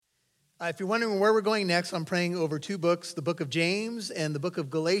If you're wondering where we're going next, I'm praying over two books, the book of James and the book of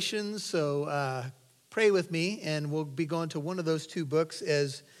Galatians. So pray with me, and we'll be going to one of those two books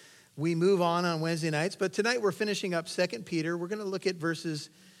as we move on Wednesday nights. But tonight we're finishing up 2 Peter. We're going to look at verses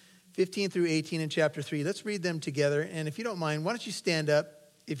 15 through 18 in chapter 3. Let's read them together. And if you don't mind, why don't you stand up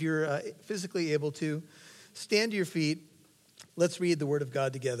if you're physically able to. Stand to your feet. Let's read the word of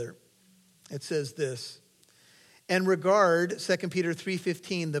God together. It says this. And regard, 2 Peter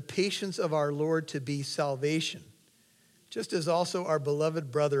 3:15, the patience of our Lord to be salvation, just as also our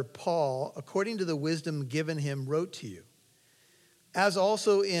beloved brother Paul, according to the wisdom given him, wrote to you, as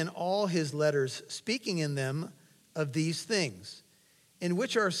also in all his letters, speaking in them of these things, in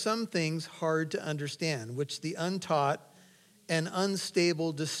which are some things hard to understand, which the untaught and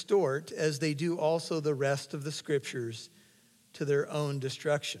unstable distort, as they do also the rest of the scriptures, to their own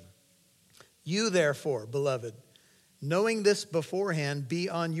destruction. You therefore, beloved, knowing this beforehand, be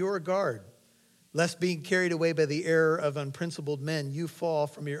on your guard, lest being carried away by the error of unprincipled men, you fall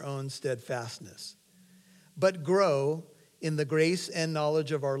from your own steadfastness. But grow in the grace and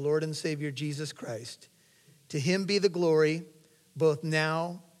knowledge of our Lord and Savior Jesus Christ. To him be the glory, both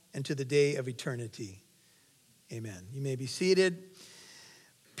now and to the day of eternity. Amen. You may be seated.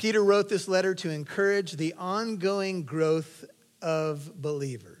 Peter wrote this letter to encourage the ongoing growth of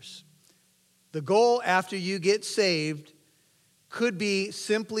believers. The goal after you get saved could be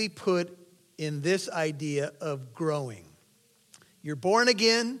simply put in this idea of growing. You're born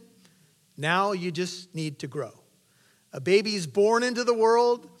again, now you just need to grow. A baby's born into the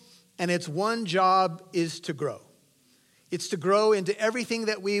world, and its one job is to grow. It's to grow into everything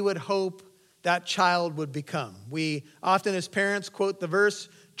that we would hope that child would become. We often as parents quote the verse,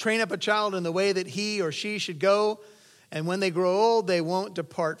 train up a child in the way that he or she should go, and when they grow old, they won't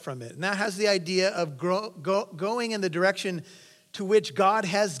depart from it. And that has the idea of going in the direction to which God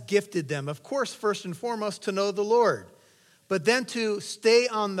has gifted them. Of course, first and foremost, to know the Lord. But then to stay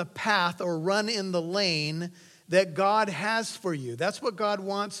on the path or run in the lane that God has for you. That's what God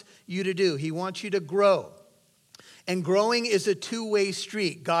wants you to do. He wants you to grow. And growing is a two-way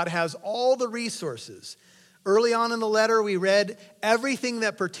street. God has all the resources. Early on in the letter, we read, everything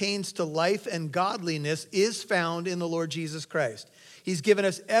that pertains to life and godliness is found in the Lord Jesus Christ. He's given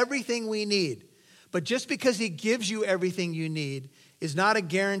us everything we need. But just because he gives you everything you need is not a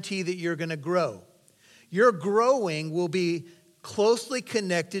guarantee that you're going to grow. Your growing will be closely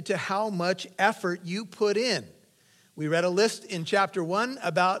connected to how much effort you put in. We read a list in chapter 1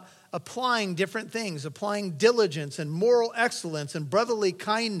 about applying different things, applying diligence and moral excellence and brotherly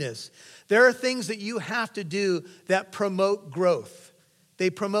kindness. There are things that you have to do that promote growth. They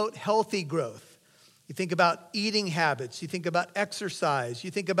promote healthy growth. You think about eating habits. You think about exercise.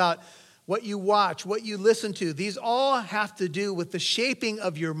 You think about what you watch, what you listen to. These all have to do with the shaping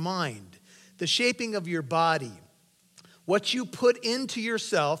of your mind, the shaping of your body. What you put into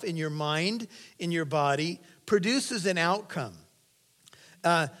yourself, in your mind, in your body, produces an outcome.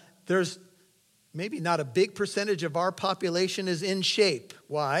 There's maybe not a big percentage of our population is in shape.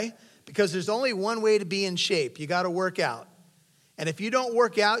 Why? Because there's only one way to be in shape. You got to work out. And if you don't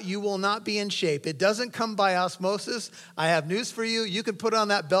work out, you will not be in shape. It doesn't come by osmosis. I have news for you. You can put on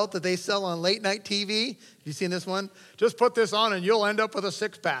that belt that they sell on late night TV. Have you seen this one? Just put this on and you'll end up with a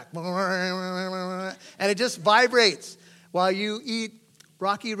six-pack. And it just vibrates while you eat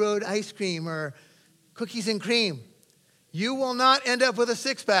Rocky Road ice cream or cookies and cream. You will not end up with a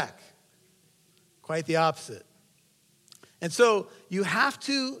six-pack. Quite the opposite. And so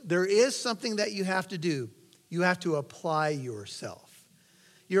there is something that you have to do. You have to apply yourself.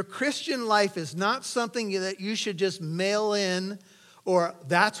 Your Christian life is not something that you should just mail in, or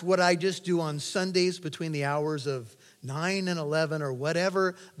that's what I just do on Sundays between the hours of 9 and 11 or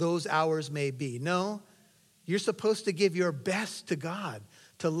whatever those hours may be. No, you're supposed to give your best to God,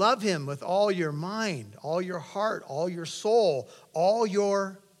 to love him with all your mind, all your heart, all your soul, all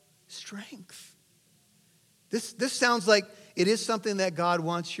your strength. This sounds like it is something that God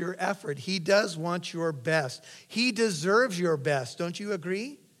wants your effort. He does want your best. He deserves your best. Don't you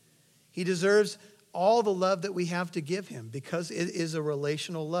agree? He deserves all the love that we have to give him because it is a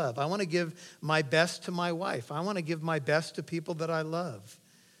relational love. I want to give my best to my wife. I want to give my best to people that I love.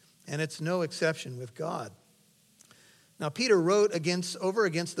 And it's no exception with God. Now, Peter wrote over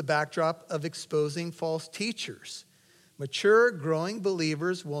against the backdrop of exposing false teachers. Mature, growing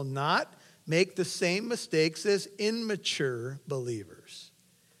believers will not make the same mistakes as immature believers.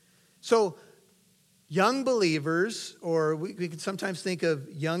 So, young believers, or we can sometimes think of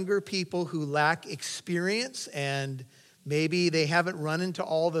younger people who lack experience and Maybe they haven't run into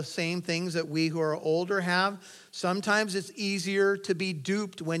all the same things that we who are older have. Sometimes it's easier to be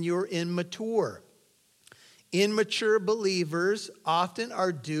duped when you're immature. Immature believers often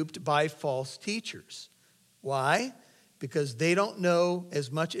are duped by false teachers. Why? Because they don't know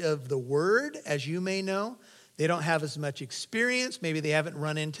as much of the word as you may know. They don't have as much experience. Maybe they haven't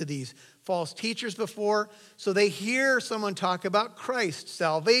run into these false teachers before. So they hear someone talk about Christ,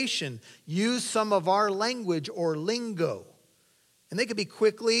 salvation, use some of our language or lingo. And they could be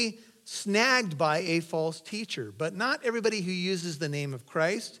quickly snagged by a false teacher. But not everybody who uses the name of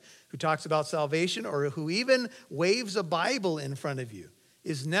Christ, who talks about salvation, or who even waves a Bible in front of you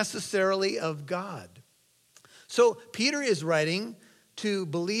is necessarily of God. So Peter is writing to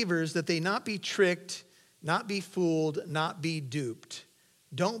believers that they not be tricked, not be fooled, not be duped.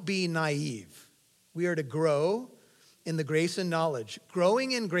 Don't be naive. We are to grow in the grace and knowledge.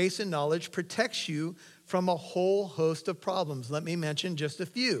 Growing in grace and knowledge protects you from a whole host of problems. Let me mention just a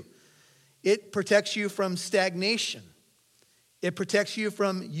few. It protects you from stagnation. It protects you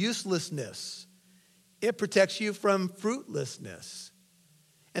from uselessness. It protects you from fruitlessness.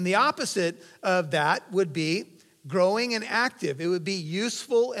 And the opposite of that would be growing and active. It would be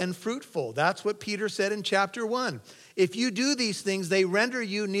useful and fruitful. That's what Peter said in chapter 1. If you do these things, they render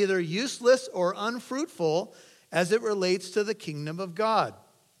you neither useless or unfruitful as it relates to the kingdom of God.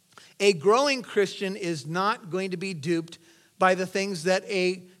 A growing Christian is not going to be duped by the things that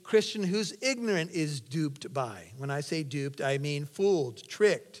a Christian who's ignorant is duped by. When I say duped, I mean fooled,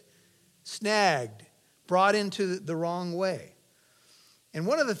 tricked, snagged, brought into the wrong way. And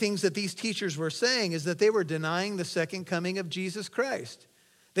one of the things that these teachers were saying is that they were denying the second coming of Jesus Christ.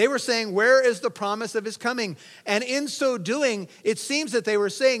 They were saying, where is the promise of his coming? And in so doing, it seems that they were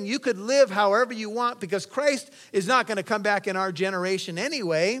saying you could live however you want because Christ is not going to come back in our generation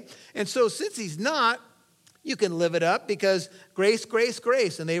anyway. And so since he's not, you can live it up because grace, grace,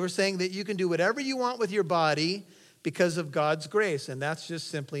 grace. And they were saying that you can do whatever you want with your body because of God's grace. And that's just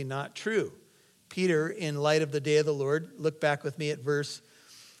simply not true. Peter, in light of the day of the Lord, look back with me at verse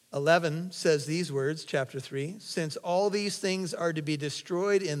 11, says these words, chapter 3, since all these things are to be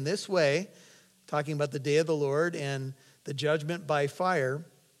destroyed in this way, talking about the day of the Lord and the judgment by fire,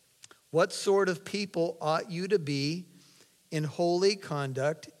 what sort of people ought you to be in holy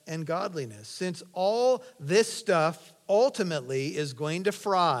conduct and godliness? Since all this stuff ultimately is going to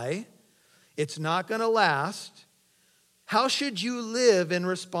fry, it's not going to last, how should you live in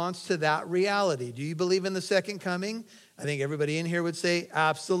response to that reality? Do you believe in the second coming? I think everybody in here would say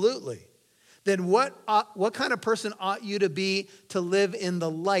absolutely. Then what kind of person ought you to be to live in the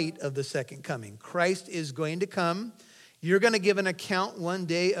light of the second coming? Christ is going to come. You're going to give an account one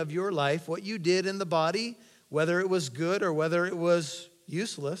day of your life, what you did in the body, whether it was good or whether it was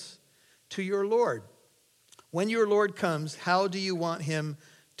useless, to your Lord. When your Lord comes, how do you want him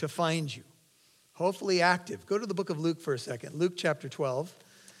to find you? Hopefully active. Go to the book of Luke for a second. Luke chapter 12.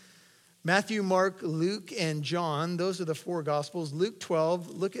 Matthew, Mark, Luke, and John, those are the four Gospels. Luke 12,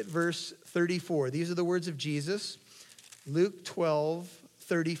 look at verse 34. These are the words of Jesus. Luke 12,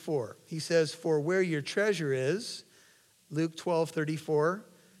 34. He says, for where your treasure is, Luke 12, 34,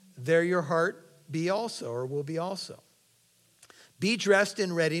 there your heart be also, or will be also. Be dressed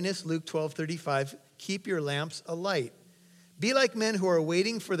in readiness, Luke 12, 35. Keep your lamps alight. Be like men who are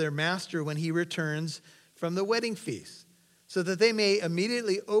waiting for their master when he returns from the wedding feast, so that they may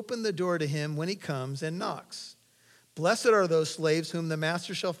immediately open the door to him when he comes and knocks. Blessed are those slaves whom the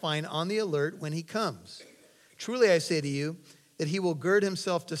master shall find on the alert when he comes. Truly I say to you that he will gird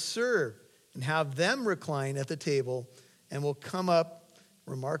himself to serve and have them recline at the table and will come up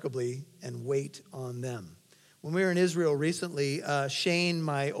remarkably and wait on them. When we were in Israel recently, Shane,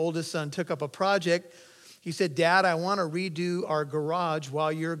 my oldest son, took up a project. He said, Dad, I want to redo our garage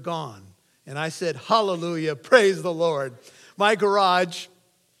while you're gone. And I said, hallelujah, praise the Lord. My garage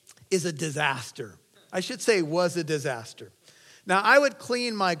is a disaster. I should say was a disaster. Now, I would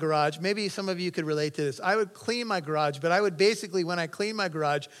clean my garage. Maybe some of you could relate to this. I would clean my garage, but I would basically, when I clean my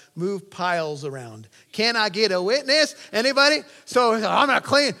garage, move piles around. Can I get a witness? Anybody? So I'm not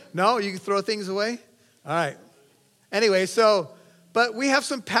clean. No, you can throw things away? All right. Anyway, but we have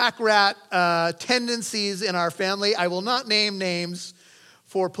some pack rat tendencies in our family. I will not name names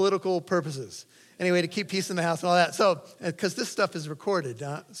for political purposes. Anyway, to keep peace in the house and all that. So, because this stuff is recorded.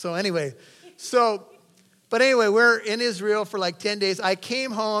 But anyway, we're in Israel for like 10 days. I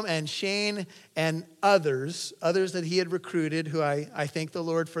came home and Shane and others that he had recruited, who I thank the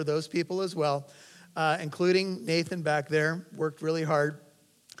Lord for those people as well, including Nathan back there, worked really hard.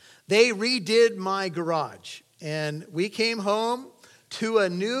 They redid my garage. And we came home, to a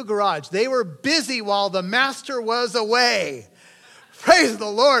new garage. They were busy while the master was away. Praise the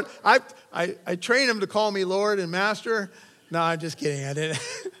Lord. I trained them to call me Lord and Master. No, I'm just kidding. I didn't.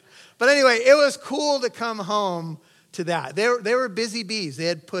 But anyway, it was cool to come home to that. They were busy bees. They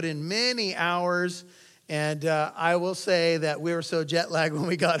had put in many hours. And I will say that we were so jet lagged when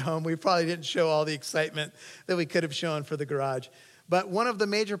we got home, we probably didn't show all the excitement that we could have shown for the garage. But one of the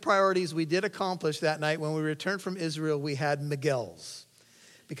major priorities we did accomplish that night when we returned from Israel, we had Miguel's.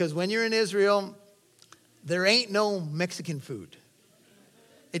 Because when you're in Israel, there ain't no Mexican food.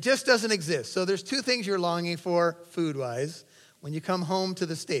 It just doesn't exist. So there's two things you're longing for food-wise when you come home to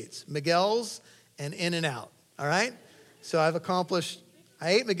the States. Miguel's and In-N-Out, all right? So I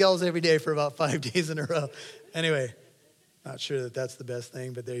ate Miguel's every day for about 5 days in a row. Anyway, not sure that that's the best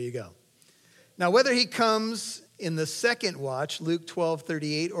thing, but there you go. Now, whether he comes in the second watch, Luke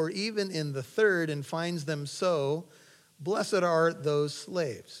 12:38, or even in the third and finds them so, blessed are those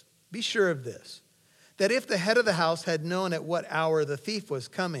slaves. Be sure of this, that if the head of the house had known at what hour the thief was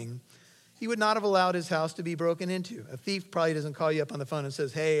coming, he would not have allowed his house to be broken into. A thief probably doesn't call you up on the phone and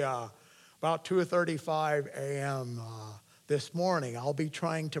says, hey, about 2:35 a.m. This morning, I'll be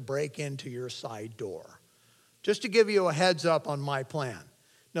trying to break into your side door. Just to give you a heads up on my plan.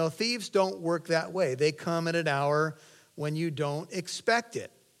 No, thieves don't work that way. They come at an hour when you don't expect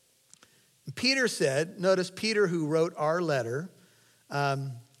it. Peter said, notice Peter who wrote our letter,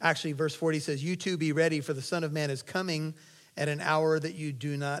 actually verse 40 says, you too be ready, for the Son of Man is coming at an hour that you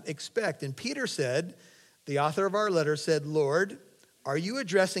do not expect. And Peter said, the author of our letter said, Lord, are you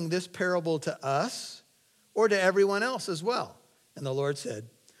addressing this parable to us or to everyone else as well? And the Lord said,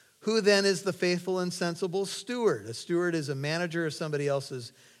 who then is the faithful and sensible steward? A steward is a manager of somebody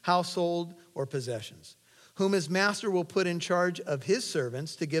else's household or possessions, whom his master will put in charge of his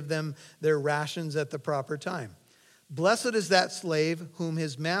servants to give them their rations at the proper time. Blessed is that slave whom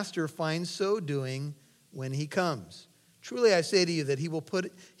his master finds so doing when he comes. Truly I say to you that he will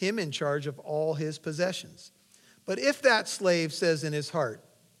put him in charge of all his possessions. But if that slave says in his heart,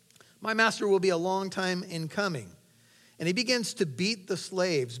 my master will be a long time in coming, and he begins to beat the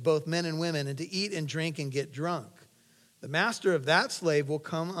slaves, both men and women, and to eat and drink and get drunk, the master of that slave will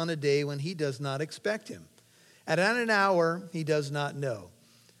come on a day when he does not expect him, at an hour he does not know,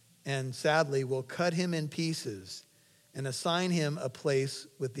 and sadly will cut him in pieces and assign him a place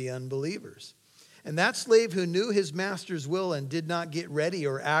with the unbelievers. And that slave who knew his master's will and did not get ready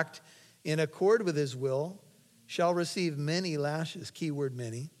or act in accord with his will shall receive many lashes, keyword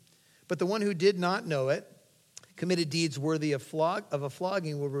many. But the one who did not know it, committed deeds worthy of a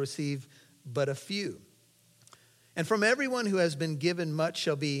flogging, will receive but a few. And from everyone who has been given much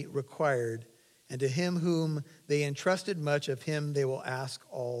shall be required, and to him whom they entrusted much, of him they will ask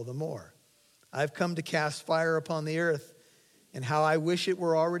all the more. I've come to cast fire upon the earth, and how I wish it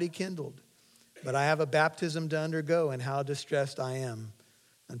were already kindled. But I have a baptism to undergo, and how distressed I am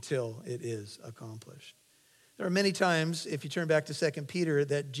until it is accomplished. There are many times, if you turn back to 2 Peter,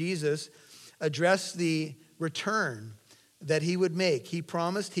 that Jesus addressed the return that he would make. He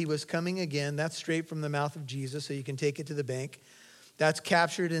promised he was coming again. That's straight from the mouth of Jesus, so you can take it to the bank. That's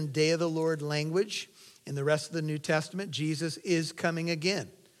captured in Day of the Lord language. In the rest of the New Testament, Jesus is coming again.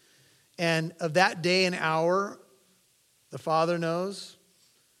 And of that day and hour, the Father knows.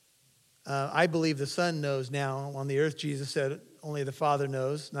 I believe the Son knows now. On the earth, Jesus said, only the Father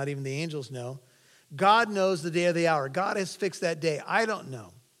knows, not even the angels know. God knows the day of the hour. God has fixed that day. I don't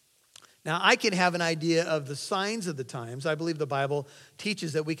know. Now, I can have an idea of the signs of the times. I believe the Bible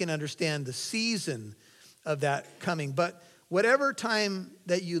teaches that we can understand the season of that coming. But whatever time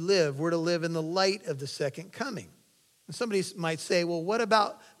that you live, we're to live in the light of the second coming. And somebody might say, well, what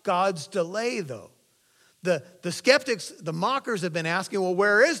about God's delay, though? The skeptics, the mockers have been asking, well,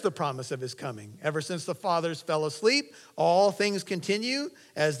 where is the promise of his coming? Ever since the fathers fell asleep, all things continue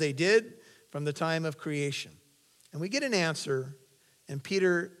as they did from the time of creation. And we get an answer, and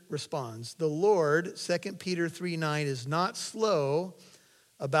Peter responds, the Lord, 2 Peter 3:9, is not slow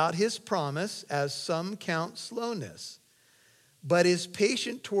about his promise, as some count slowness, but is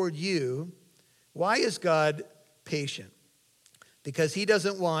patient toward you. Why is God patient? Because he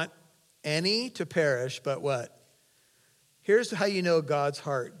doesn't want any to perish, but what? Here's how you know God's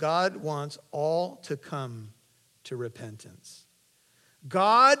heart. God wants all to come to repentance.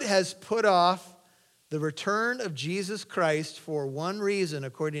 God has put off the return of Jesus Christ for one reason,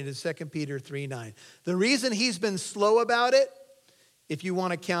 according to 2 Peter 3:9. The reason he's been slow about it, if you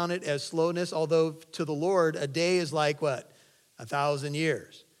want to count it as slowness, although to the Lord, a day is like what? 1,000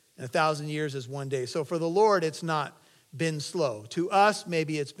 years. And 1,000 years is one day. So for the Lord, it's not been slow. To us,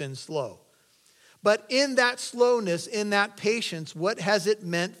 maybe it's been slow. But in that slowness, in that patience, what has it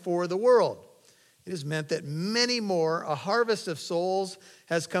meant for the world? It has meant that many more, a harvest of souls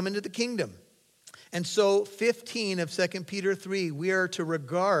has come into the kingdom. And so 15 of 2 Peter 3, we are to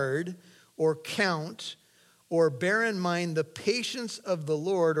regard or count or bear in mind the patience of the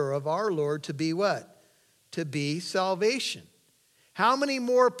Lord or of our Lord to be what? To be salvation. How many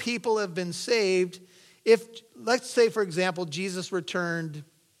more people have been saved if, let's say, for example, Jesus returned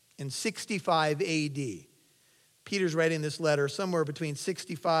in 65 AD. Peter's writing this letter somewhere between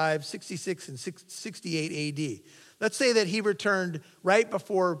 65, 66, and 68 AD. Let's say that he returned right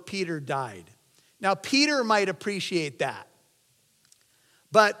before Peter died. Now, Peter might appreciate that.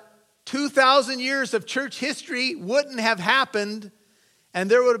 But 2,000 years of church history wouldn't have happened,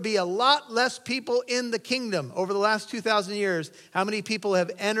 and there would be a lot less people in the kingdom over the last 2,000 years. How many people have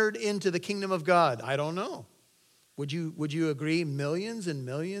entered into the kingdom of God? I don't know. Would you agree? Millions and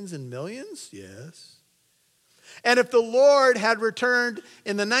millions and millions? Yes. And if the Lord had returned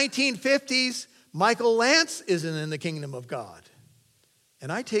in the 1950s, Michael Lance isn't in the kingdom of God.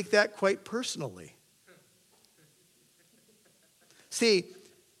 And I take that quite personally. See,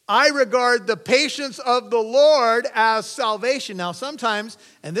 I regard the patience of the Lord as salvation. Now, sometimes,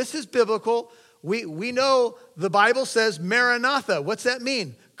 and this is biblical, we know the Bible says Maranatha. What's that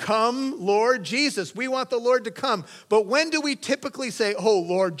mean? Come, Lord Jesus. We want the Lord to come. But when do we typically say, oh,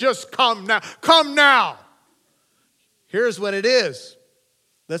 Lord, just come now. Come now. Here's what it is.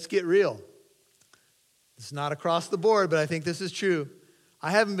 Let's get real. It's not across the board, but I think this is true.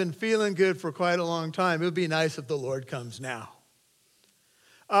 I haven't been feeling good for quite a long time. It would be nice if the Lord comes now.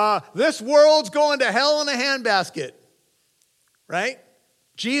 This world's going to hell in a handbasket, right?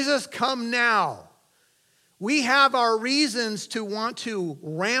 Jesus, come now. We have our reasons to want to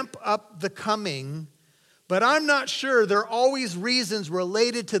ramp up the coming, but I'm not sure they're always reasons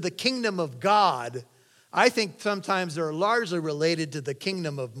related to the kingdom of God. I think sometimes they're largely related to the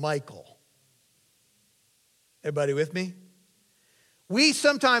kingdom of Michael. Everybody with me? We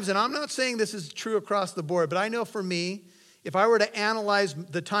sometimes, and I'm not saying this is true across the board, but I know for me, if I were to analyze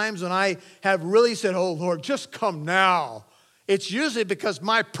the times when I have really said, oh, Lord, just come now, it's usually because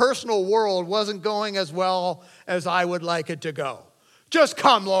my personal world wasn't going as well as I would like it to go. Just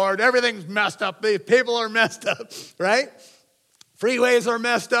come, Lord. Everything's messed up. These people are messed up, right? Freeways are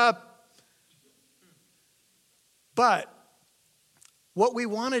messed up. But what we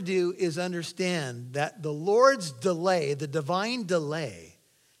want to do is understand that the Lord's delay, the divine delay,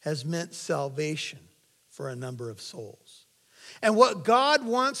 has meant salvation for a number of souls. And what God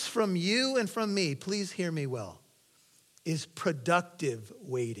wants from you and from me, please hear me well, is productive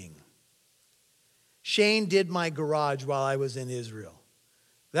waiting. Shane did my garage while I was in Israel.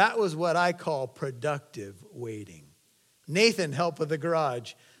 That was what I call productive waiting. Nathan helped with the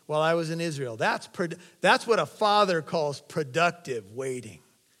garage while I was in Israel. That's what a father calls productive waiting.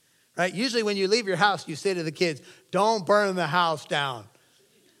 Right? Usually when you leave your house, you say to the kids, don't burn the house down.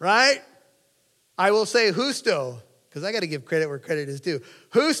 Right? I will say Justo, because I got to give credit where credit is due.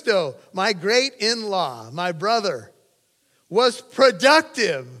 Justo, my great in-law, my brother, was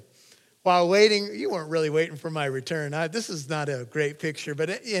productive while waiting. You weren't really waiting for my return. This is not a great picture,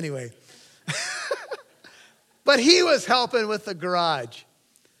 but anyway. But he was helping with the garage.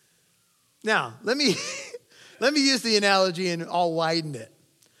 Now, let me use the analogy and I'll widen it.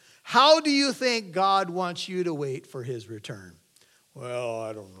 How do you think God wants you to wait for his return? Well,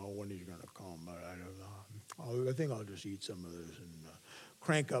 I don't know when he's going to come. I don't know. I think I'll just eat some of this and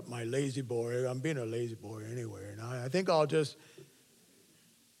crank up my lazy boy. I'm being a lazy boy anyway. And I think I'll just...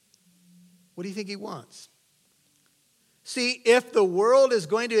 What do you think he wants? See, if the world is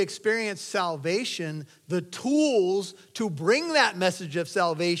going to experience salvation, the tools to bring that message of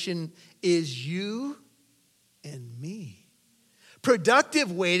salvation is you and me.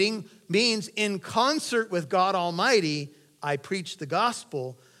 Productive waiting means in concert with God Almighty, I preach the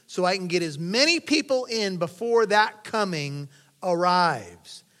gospel so I can get as many people in before that coming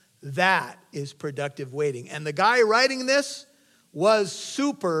arrives. That is productive waiting. And the guy writing this was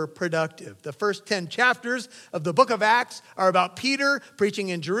super productive. The first 10 chapters of the book of Acts are about Peter preaching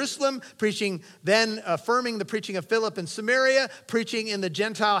in Jerusalem, preaching, then affirming the preaching of Philip in Samaria, preaching in the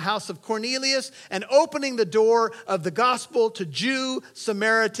Gentile house of Cornelius, and opening the door of the gospel to Jew,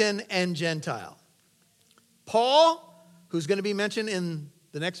 Samaritan, and Gentile. Paul, who's going to be mentioned in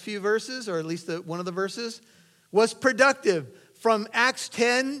the next few verses, or at least one of the verses, was productive. From Acts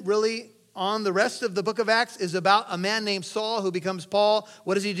 10, really, on the rest of the book of Acts is about a man named Saul who becomes Paul.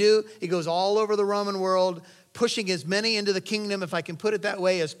 What does he do? He goes all over the Roman world, pushing as many into the kingdom, if I can put it that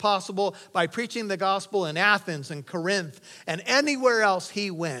way, as possible by preaching the gospel in Athens and Corinth and anywhere else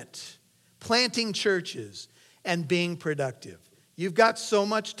he went. planting churches, and being productive. You've got so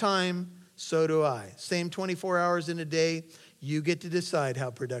much time, so do I. Same 24 hours in a day. You get to decide how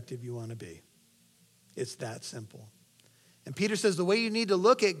productive you want to be. It's that simple. And Peter says the way you need to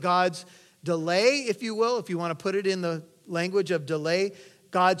look at God's delay, if you will, if you want to put it in the language of delay,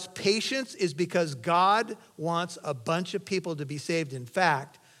 God's patience is because God wants a bunch of people to be saved. In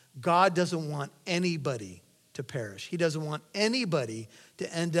fact, God doesn't want anybody to perish. He doesn't want anybody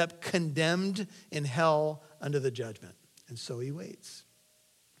to end up condemned in hell under the judgment. And so he waits.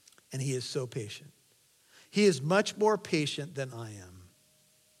 And he is so patient. He is much more patient than I am.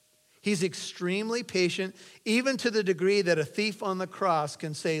 He's extremely patient, even to the degree that a thief on the cross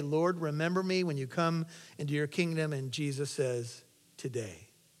can say, Lord, remember me when you come into your kingdom. And Jesus says, today,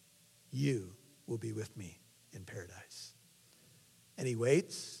 you will be with me in paradise. And he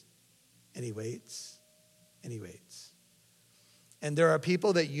waits, and he waits, and he waits. And there are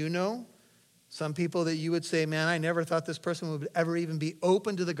people that you know, some people that you would say, man, I never thought this person would ever even be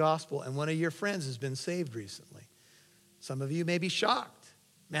open to the gospel. And one of your friends has been saved recently. Some of you may be shocked.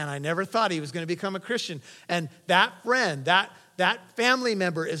 Man, I never thought he was going to become a Christian. And that friend, that family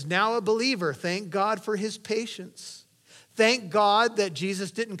member is now a believer. Thank God for his patience. Thank God that Jesus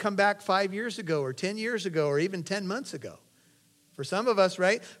didn't come back 5 years ago or 10 years ago or even 10 months ago. For some of us,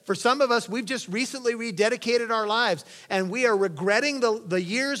 right? For some of us, we've just recently rededicated our lives and we are regretting the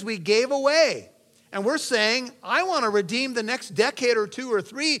years we gave away. And we're saying, I want to redeem the next decade or 2 or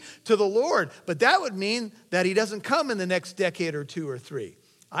 3 to the Lord. But that would mean that he doesn't come in the next decade or 2 or 3.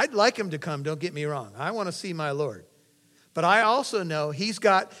 I'd like him to come, don't get me wrong. I want to see my Lord. But I also know he's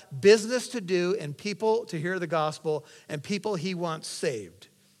got business to do and people to hear the gospel and people he wants saved.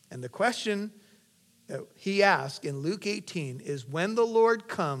 And the question that he asked in Luke 18 is, when the Lord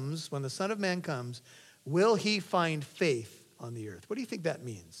comes, when the Son of Man comes, will he find faith on the earth? What do you think that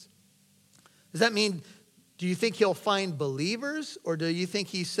means? Does that mean, do you think he'll find believers? Or do you think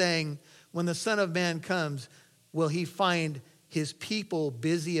he's saying, when the Son of Man comes, will he find his people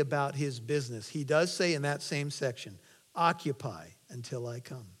busy about his business? He does say in that same section, occupy until I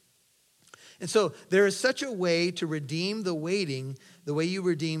come. And so there is such a way to redeem the waiting. The way you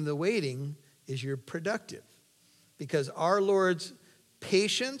redeem the waiting is you're productive. Because our Lord's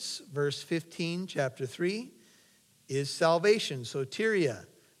patience, verse 15, chapter 3, is salvation, soteria,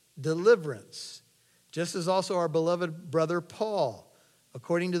 deliverance. Just as also our beloved brother Paul,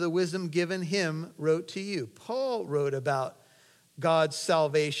 according to the wisdom given him, wrote to you. Paul wrote about God's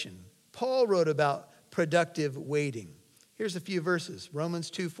salvation. Paul wrote about productive waiting. Here's a few verses. Romans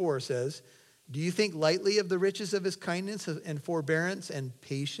 2:4 says, do you think lightly of the riches of his kindness and forbearance and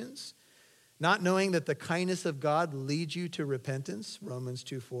patience, not knowing that the kindness of God leads you to repentance? Romans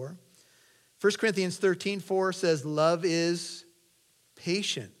 2:4. 1 Corinthians 13:4 says, love is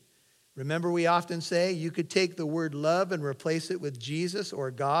patient. Remember, we often say you could take the word love and replace it with Jesus or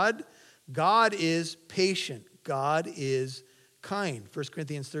God. God is patient. God is kind. 1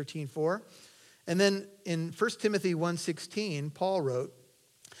 Corinthians 13:4. And then in 1 Timothy 1:16, Paul wrote,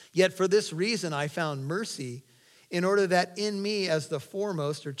 yet for this reason I found mercy, in order that in me as the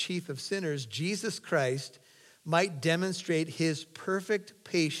foremost or chief of sinners, Jesus Christ might demonstrate his perfect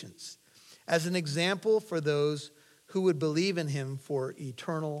patience as an example for those who would believe in him for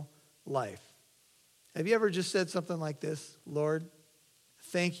eternal life. Have you ever just said something like this? Lord,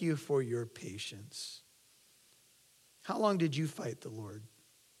 thank you for your patience. How long did you fight the Lord?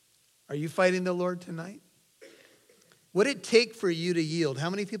 Are you fighting the Lord tonight? What did it take for you to yield? How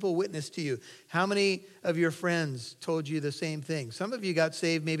many people witnessed to you? How many of your friends told you the same thing? Some of you got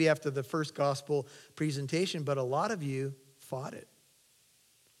saved maybe after the first gospel presentation, but a lot of you fought it.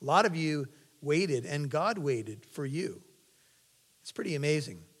 A lot of you waited, and God waited for you. It's pretty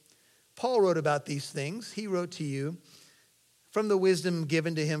amazing. Paul wrote about these things. He wrote to you from the wisdom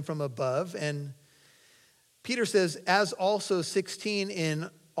given to him from above. And Peter says, as also 16 in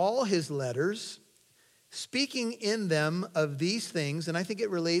all his letters, speaking in them of these things, and I think it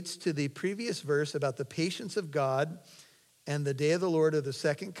relates to the previous verse about the patience of God and the day of the Lord, or the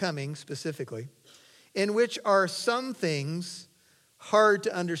second coming specifically, in which are some things hard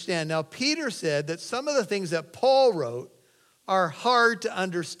to understand. Now, Peter said that some of the things that Paul wrote are hard to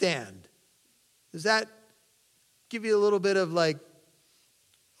understand. Does that give you a little bit of like,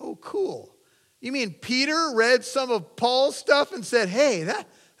 oh, cool. You mean Peter read some of Paul's stuff and said, hey,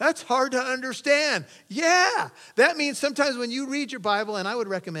 that's hard to understand. Yeah, that means sometimes when you read your Bible, and I would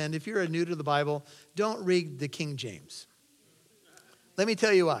recommend if you're new to the Bible, don't read the King James. Let me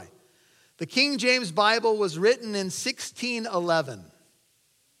tell you why. The King James Bible was written in 1611.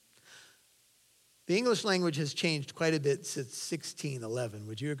 The English language has changed quite a bit since 1611.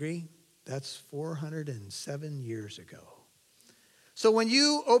 Would you agree? That's 407 years ago. So when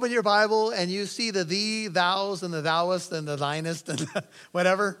you open your Bible and you see the thee, thous, and the thouest, and the thynest, and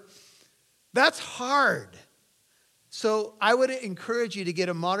whatever, that's hard. So I would encourage you to get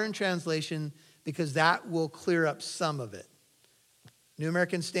a modern translation because that will clear up some of it. New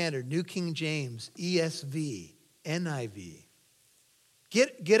American Standard, New King James, ESV, NIV.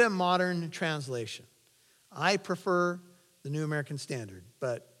 Get a modern translation. I prefer the New American Standard,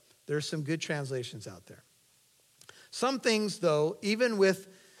 but there's some good translations out there. Some things, though, even with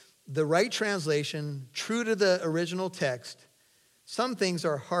the right translation, true to the original text, some things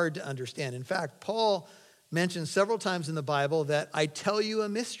are hard to understand. In fact, Paul mentions several times in the Bible that I tell you a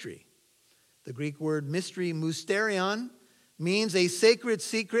mystery. The Greek word mystery, mysterion, means a sacred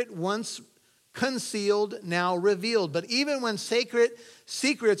secret once concealed, now revealed. But even when sacred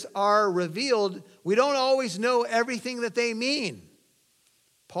secrets are revealed, we don't always know everything that they mean.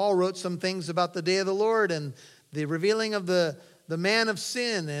 Paul wrote some things about the day of the Lord and the revealing of the man of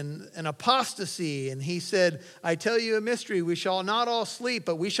sin and apostasy. And he said, I tell you a mystery, we shall not all sleep,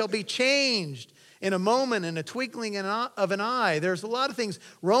 but we shall be changed in a moment, in a twinkling of an eye. There's a lot of things.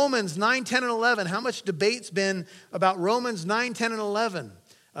 Romans 9, 10, and 11. How much debate's been about Romans 9, 10, and 11?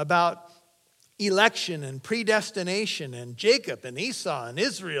 About election and predestination and Jacob and Esau and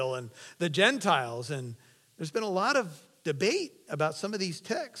Israel and the Gentiles. And there's been a lot of debate about some of these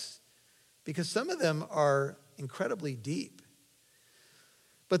texts because some of them are incredibly deep.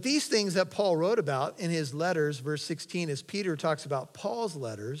 But these things that Paul wrote about in his letters, verse 16, as Peter talks about Paul's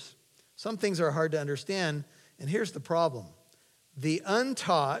letters, some things are hard to understand. And here's the problem. The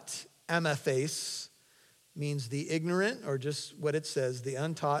untaught, amathes, means the ignorant, or just what it says, the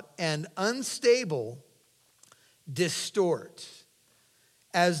untaught, and unstable distort,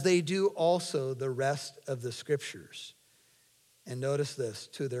 as they do also the rest of the scriptures. And notice this,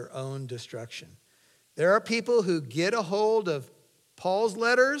 to their own destruction. There are people who get a hold of Paul's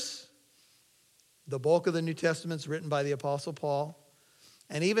letters. The bulk of the New Testament's written by the Apostle Paul.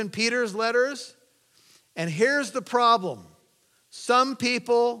 And even Peter's letters. And here's the problem. Some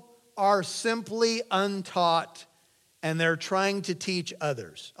people are simply untaught and they're trying to teach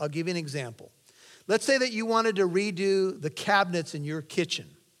others. I'll give you an example. Let's say that you wanted to redo the cabinets in your kitchen.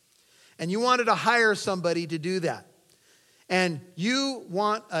 And you wanted to hire somebody to do that. And you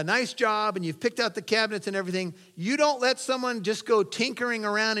want a nice job and you've picked out the cabinets and everything. You don't let someone just go tinkering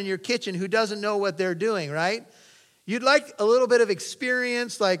around in your kitchen who doesn't know what they're doing, right? You'd like a little bit of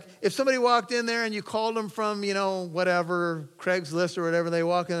experience. Like if somebody walked in there and you called them from, whatever, Craigslist or whatever, they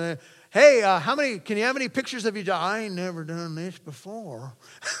walk in there. Hey, can you have any pictures of your job? I ain't never done this before.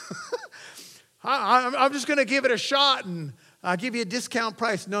 I'm just going to give it a shot and I'll give you a discount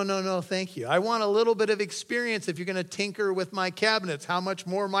price. No, thank you. I want a little bit of experience if you're going to tinker with my cabinets. How much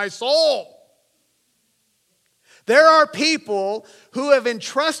more my soul? There are people who have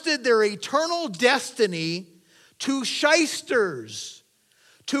entrusted their eternal destiny to shysters,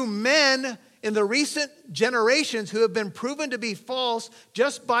 to men in the recent generations who have been proven to be false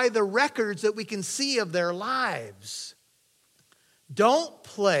just by the records that we can see of their lives. Don't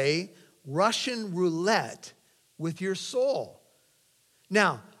play Russian roulette with your soul.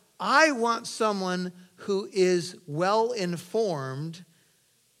 Now, I want someone who is well informed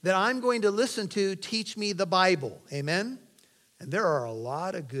that I'm going to listen to teach me the Bible. Amen? And there are a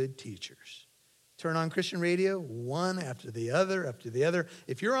lot of good teachers. Turn on Christian radio, one after the other after the other.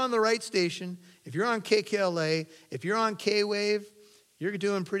 If you're on the right station, if you're on KKLA, if you're on K-Wave, you're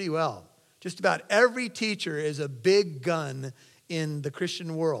doing pretty well. Just about every teacher is a big gun in the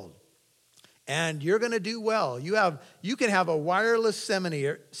Christian world. And you're going to do well. You can have a wireless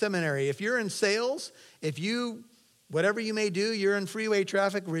seminary. If you're in sales, whatever you may do, you're in freeway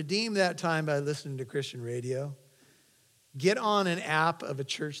traffic, redeem that time by listening to Christian radio. Get on an app of a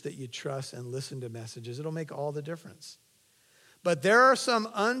church that you trust and listen to messages. It'll make all the difference. But there are some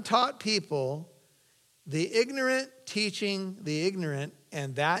untaught people, the ignorant teaching the ignorant,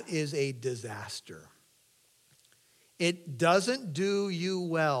 and that is a disaster. It doesn't do you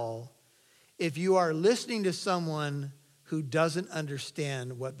well if you are listening to someone who doesn't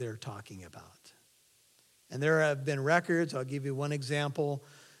understand what they're talking about. And there have been records. I'll give you one example.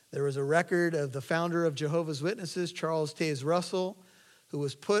 There was a record of the founder of Jehovah's Witnesses, Charles Taze Russell, who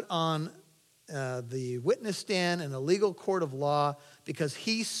was put on the witness stand in a legal court of law because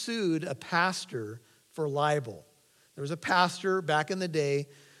he sued a pastor for libel. There was a pastor back in the day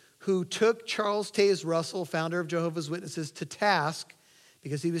who took Charles Taze Russell, founder of Jehovah's Witnesses, to task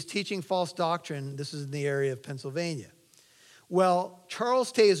because he was teaching false doctrine. This is in the area of Pennsylvania. Well,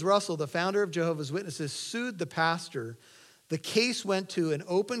 Charles Taze Russell, the founder of Jehovah's Witnesses, sued the pastor The case went to an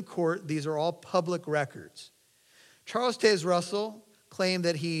open court. These are all public records. Charles Taze Russell claimed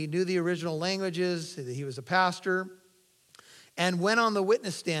that he knew the original languages, that he was a pastor. And when on the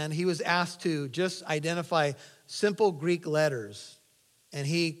witness stand, he was asked to just identify simple Greek letters. And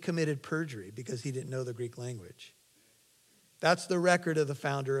he committed perjury because he didn't know the Greek language. That's the record of the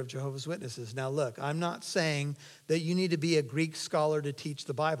founder of Jehovah's Witnesses. Now look, I'm not saying that you need to be a Greek scholar to teach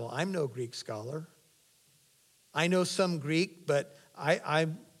the Bible. I'm no Greek scholar. I know some Greek, but I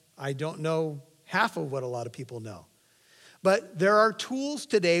don't know half of what a lot of people know. But there are tools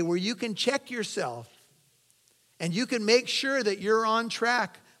today where you can check yourself and you can make sure that you're on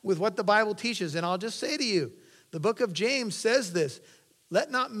track with what the Bible teaches. And I'll just say to you, the book of James says this,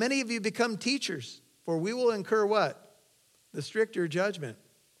 let not many of you become teachers, for we will incur what? The stricter judgment.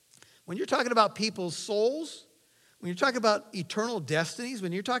 When you're talking about people's souls, when you're talking about eternal destinies,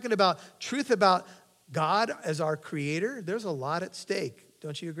 when you're talking about truth about God as our creator, there's a lot at stake.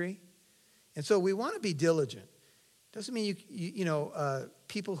 Don't you agree? And so we want to be diligent. Doesn't mean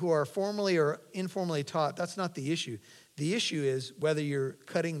people who are formally or informally taught, that's not the issue. The issue is whether you're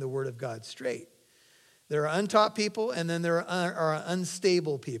cutting the word of God straight. There are untaught people, and then there are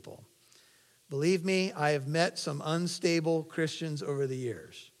unstable people. Believe me, I have met some unstable Christians over the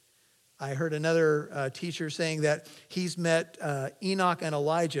years. I heard another teacher saying that he's met Enoch and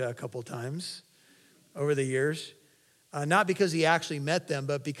Elijah a couple times over the years. Not because he actually met them,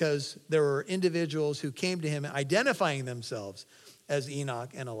 but because there were individuals who came to him identifying themselves as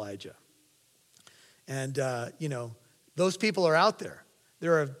Enoch and Elijah. And, those people are out there.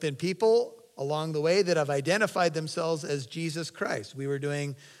 There have been people along the way that have identified themselves as Jesus Christ. We were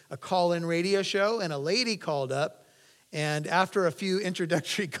doing a call-in radio show, and a lady called up, and after a few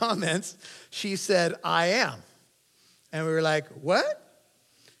introductory comments, she said, "I am." And we were like, "What?"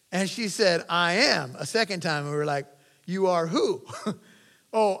 And she said, "I am," a second time, and we were like, "You are who?"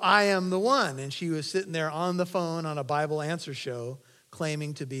 "Oh, I am the one." And she was sitting there on the phone on a Bible answer show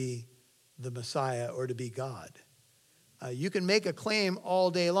claiming to be the Messiah or to be God. You can make a claim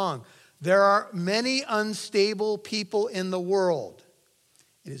all day long. There are many unstable people in the world.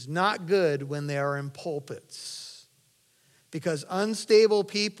 It is not good when they are in pulpits. Because unstable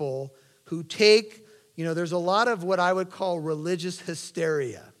people who take, there's a lot of what I would call religious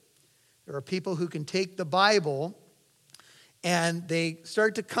hysteria. There are people who can take the Bible and they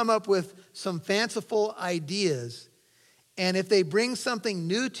start to come up with some fanciful ideas. And if they bring something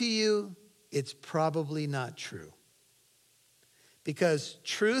new to you, it's probably not true. Because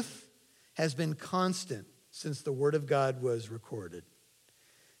truth has been constant since the Word of God was recorded.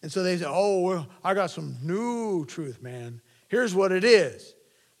 And so they say, "Oh, well, I got some new truth, man. Here's what it is.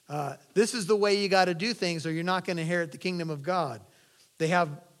 This is the way you got to do things or you're not going to inherit the kingdom of God." They have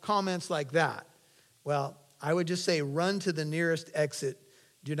comments like that. Well, I would just say run to the nearest exit.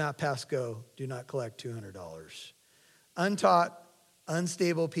 Do not pass go. Do not collect $200. Untaught,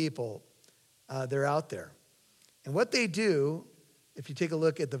 unstable people, they're out there. And what they do, if you take a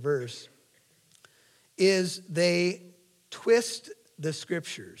look at the verse, is they twist the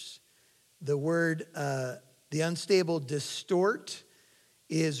scriptures. The word, the unstable distort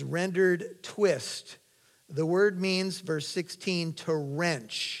is rendered twist. The word means, verse 16, to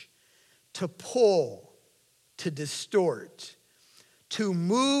wrench, to pull, to distort, to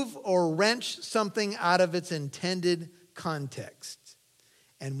move or wrench something out of its intended context.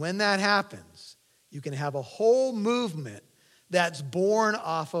 And when that happens, you can have a whole movement that's born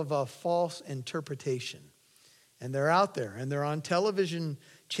off of a false interpretation. And they're out there, and they're on television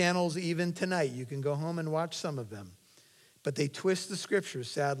channels even tonight. You can go home and watch some of them. But they twist the scriptures,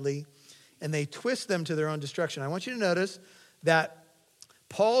 sadly, and they twist them to their own destruction. I want you to notice that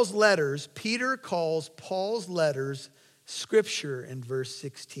Paul's letters, Peter calls Paul's letters scripture in verse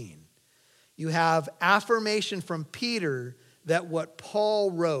 16. You have affirmation from Peter that what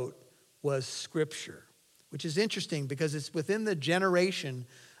Paul wrote was scripture, which is interesting because it's within the generation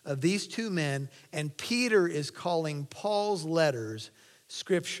of these two men, and Peter is calling Paul's letters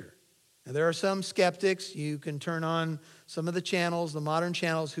scripture. Now, there are some skeptics, you can turn on some of the channels, the modern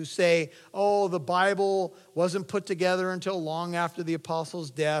channels, who say, "Oh, the Bible wasn't put together until long after the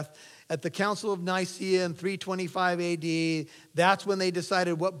apostles' death. At the Council of Nicaea in 325 AD, that's when they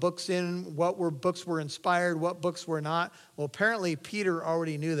decided what books were inspired, what books were not." Well, apparently Peter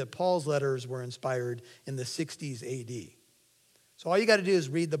already knew that Paul's letters were inspired in the 60s AD. So all you got to do is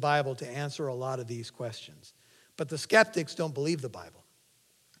read the Bible to answer a lot of these questions. But the skeptics don't believe the Bible.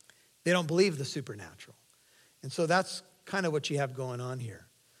 They don't believe the supernatural. And so that's kind of what you have going on here.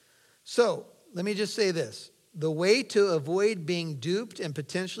 So let me just say this. The way to avoid being duped and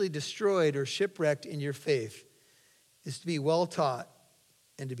potentially destroyed or shipwrecked in your faith is to be well taught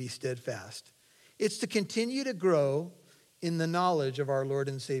and to be steadfast. It's to continue to grow in the knowledge of our Lord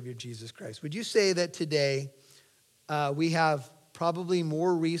and Savior Jesus Christ. Would you say that today we have probably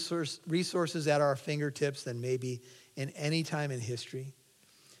more resources at our fingertips than maybe in any time in history?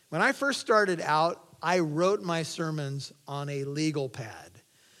 When I first started out, I wrote my sermons on a legal pad.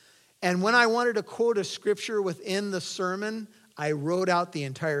 And when I wanted to quote a scripture within the sermon, I wrote out the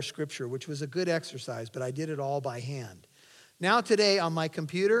entire scripture, which was a good exercise, but I did it all by hand. Now today on my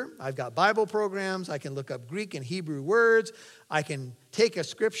computer, I've got Bible programs. I can look up Greek and Hebrew words. I can take a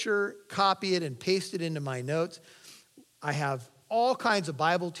scripture, copy it, and paste it into my notes. I have all kinds of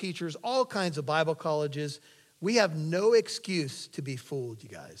Bible teachers, all kinds of Bible colleges. We have no excuse to be fooled, you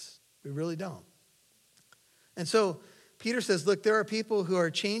guys. We really don't. And so Peter says, look, there are people who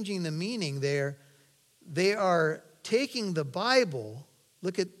are changing the meaning there. They are taking the Bible,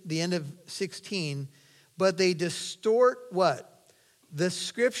 look at the end of 16, but they distort what? The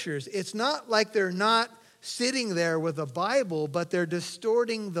scriptures. It's not like they're not sitting there with a Bible, but they're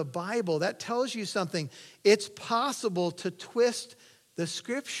distorting the Bible. That tells you something. It's possible to twist the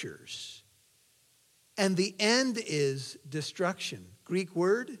scriptures. And the end is destruction. Greek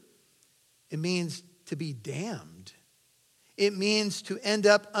word, it means to be damned. It means to end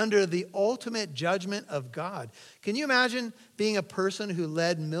up under the ultimate judgment of God. Can you imagine being a person who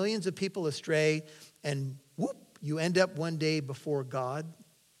led millions of people astray and whoop, you end up one day before God?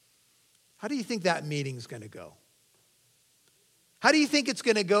 How do you think that meeting's going to go? How do you think it's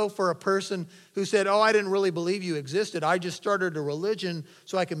going to go for a person who said, oh, I didn't really believe you existed. I just started a religion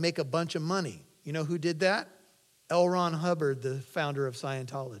so I can make a bunch of money. You know who did that? L. Ron Hubbard, the founder of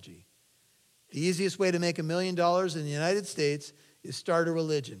Scientology. The easiest way to make $1 million in the United States is start a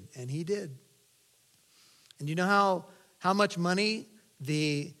religion. And he did. And you know how much money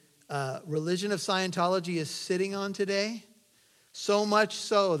the religion of Scientology is sitting on today? So much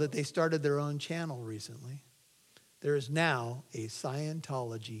so that they started their own channel recently. There is now a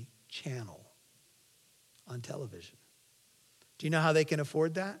Scientology channel on television. Do you know how they can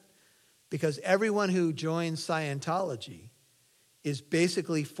afford that? Because everyone who joins Scientology is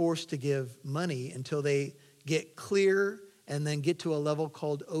basically forced to give money until they get clear and then get to a level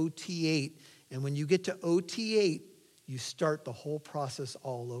called OT8. And when you get to OT8, you start the whole process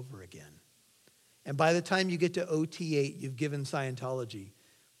all over again. And by the time you get to OT8, you've given Scientology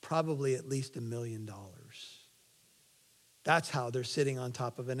probably at least $1 million. That's how they're sitting on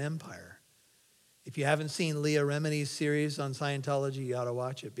top of an empire. If you haven't seen Leah Remini's series on Scientology, you ought to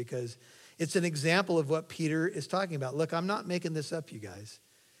watch it because it's an example of what Peter is talking about. Look, I'm not making this up, you guys.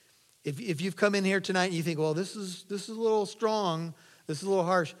 If you've come in here tonight and you think, well, this is a little strong, this is a little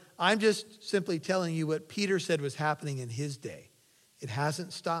harsh, I'm just simply telling you what Peter said was happening in his day. It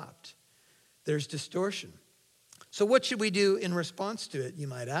hasn't stopped. There's distortion. So what should we do in response to it, you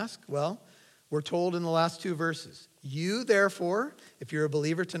might ask? Well, we're told in the last two verses. You, therefore, if you're a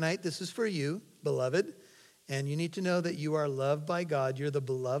believer tonight, this is for you, beloved. And you need to know that you are loved by God. You're the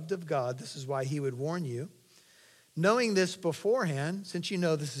beloved of God. This is why he would warn you. Knowing this beforehand, since you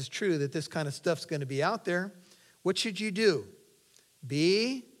know this is true, that this kind of stuff's going to be out there, what should you do?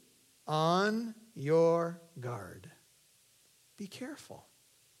 Be on your guard. Be careful.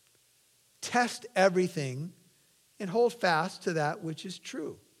 Test everything and hold fast to that which is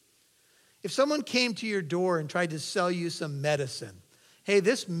true. If someone came to your door and tried to sell you some medicine, hey,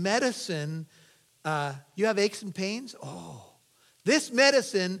 this medicine, you have aches and pains? Oh, this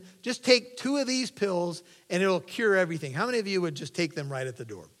medicine, just take 2 of these pills and it'll cure everything. How many of you would just take them right at the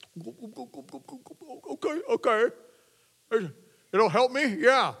door? Okay. It'll help me?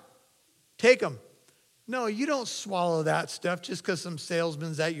 Yeah. Take them. No, you don't swallow that stuff just because some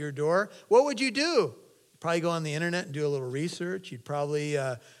salesman's at your door. What would you do? You'd probably go on the internet and do a little research. You'd probably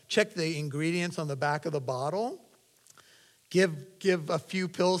check the ingredients on the back of the bottle. Give a few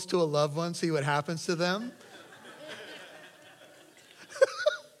pills to a loved one, see what happens to them.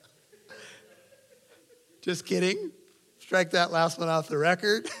 Just kidding. Strike that last one off the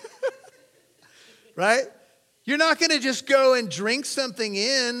record. Right? You're not going to just go and drink something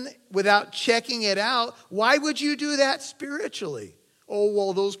in without checking it out. Why would you do that spiritually? Oh,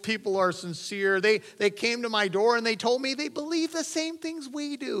 well, those people are sincere. They came to my door and they told me they believe the same things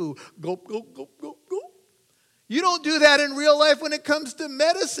we do. Go. You don't do that in real life when it comes to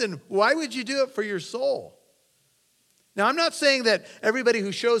medicine. Why would you do it for your soul? Now, I'm not saying that everybody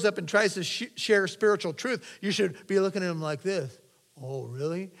who shows up and tries to share spiritual truth, you should be looking at them like this. Oh,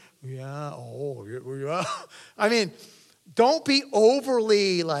 really? Yeah. Oh, yeah. I mean, don't be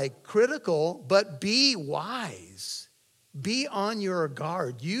overly critical, but be wise. Be on your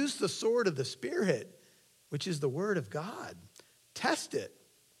guard. Use the sword of the Spirit which is the word of God. Test it.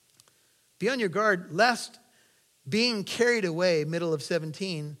 Be on your guard, lest being carried away, middle of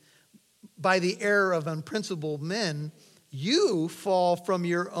 17, by the error of unprincipled men, you fall from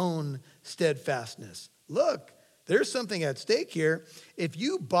your own steadfastness. Look, there's something at stake here. If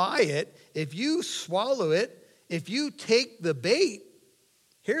you buy it, if you swallow it, if you take the bait,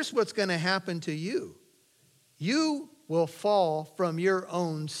 here's what's going to happen to you. You will fall from your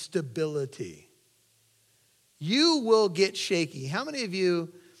own stability. You will get shaky. How many of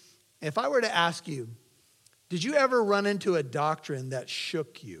you, if I were to ask you, did you ever run into a doctrine that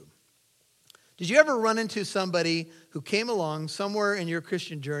shook you? Did you ever run into somebody who came along somewhere in your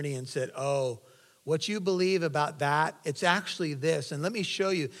Christian journey and said, oh, what you believe about that, it's actually this, and let me show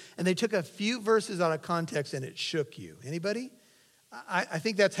you. And they took a few verses out of context and it shook you. Anybody? I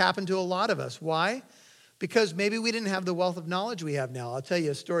think that's happened to a lot of us. Why? Because maybe we didn't have the wealth of knowledge we have now. I'll tell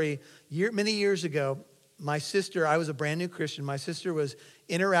you a story. Many years ago, my sister, I was a brand new Christian. My sister was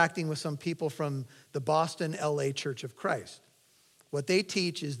interacting with some people from the Boston, LA Church of Christ. What they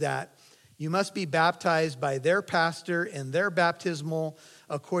teach is that you must be baptized by their pastor and their baptismal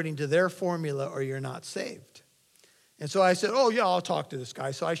according to their formula or you're not saved. And so I said, oh yeah, I'll talk to this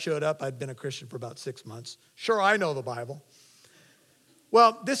guy. So I showed up. I'd been a Christian for about 6 months. Sure, I know the Bible.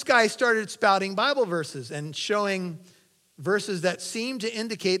 Well, this guy started spouting Bible verses and showing verses that seemed to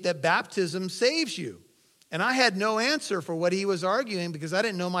indicate that baptism saves you. And I had no answer for what he was arguing because I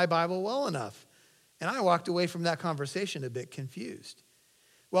didn't know my Bible well enough. And I walked away from that conversation a bit confused.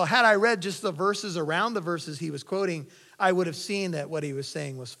 Well, had I read just the verses around the verses he was quoting, I would have seen that what he was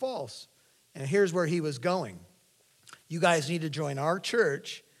saying was false. And here's where he was going. You guys need to join our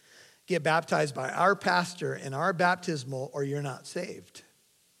church, get baptized by our pastor and our baptismal, or you're not saved.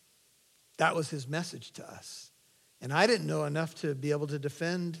 That was his message to us. And I didn't know enough to be able to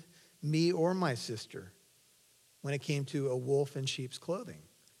defend me or my sister when it came to a wolf in sheep's clothing.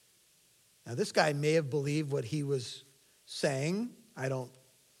 Now, this guy may have believed what he was saying. I don't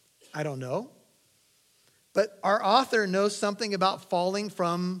know. But our author knows something about falling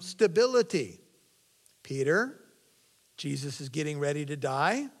from stability. Peter, Jesus is getting ready to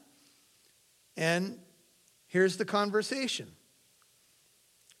die. And here's the conversation.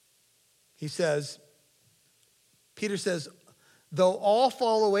 Peter says, though all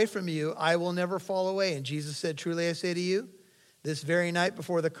fall away from you, I will never fall away. And Jesus said, truly I say to you, this very night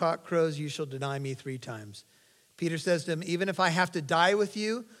before the cock crows, you shall deny me 3 times. Peter says to him, even if I have to die with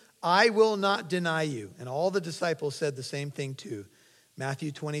you, I will not deny you. And all the disciples said the same thing too.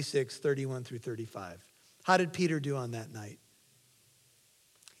 Matthew 26, 31 through 35. How did Peter do on that night?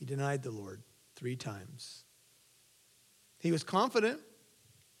 He denied the Lord 3 times. He was confident,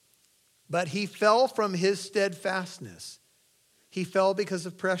 but he fell from his steadfastness. He fell because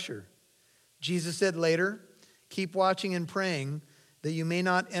of pressure. Jesus said later, keep watching and praying that you may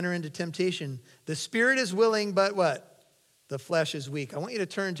not enter into temptation. The spirit is willing, but what? The flesh is weak. I want you to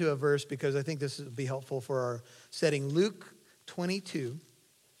turn to a verse because I think this will be helpful for our setting. Luke 22.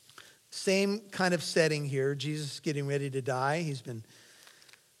 Same kind of setting here. Jesus is getting ready to die. He's been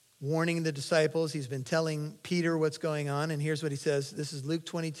warning the disciples. He's been telling Peter what's going on. And here's what he says. This is Luke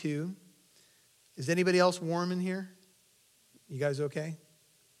 22. Is anybody else warm in here? You guys okay?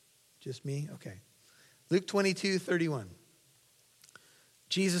 Just me? Okay. Luke 22, 31.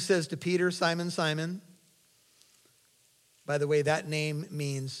 Jesus says to Peter, Simon, Simon. By the way, that name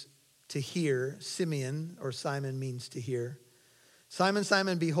means to hear. Simeon or Simon means to hear. Simon,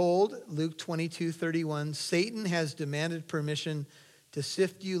 Simon, behold, Luke 22, 31. Satan has demanded permission to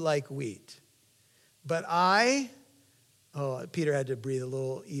sift you like wheat. But Peter had to breathe a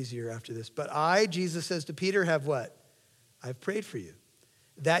little easier after this. But I, Jesus says to Peter, have what? I've prayed for you,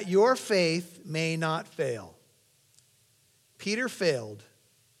 that your faith may not fail. Peter failed,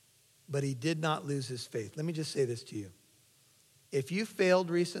 but he did not lose his faith. Let me just say this to you. If you failed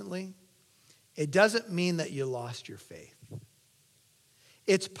recently, it doesn't mean that you lost your faith.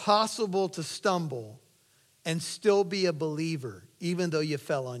 It's possible to stumble and still be a believer, even though you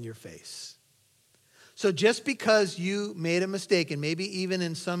fell on your face. So just because you made a mistake, and maybe even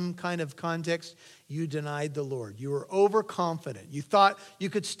in some kind of context, you denied the Lord, you were overconfident, you thought you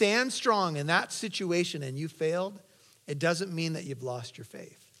could stand strong in that situation and you failed, it doesn't mean that you've lost your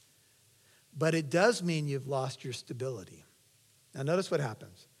faith. But it does mean you've lost your stability. Now notice what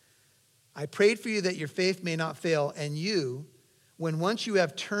happens. I prayed for you that your faith may not fail, and you, when once you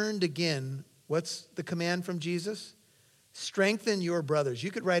have turned again, what's the command from Jesus? Strengthen your brothers.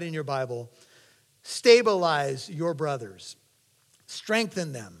 You could write in your Bible, stabilize your brothers.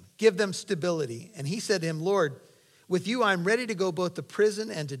 Strengthen them. Give them stability. And he said to him, Lord, with you I'm ready to go both to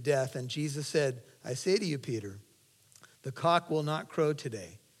prison and to death. And Jesus said, I say to you, Peter, the cock will not crow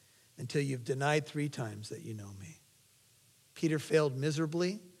today until you've denied 3 times that you know me. Peter failed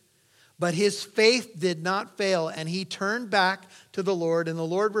miserably, but his faith did not fail, and he turned back to the Lord, and the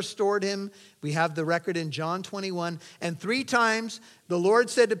Lord restored him. We have the record in John 21. And 3 times the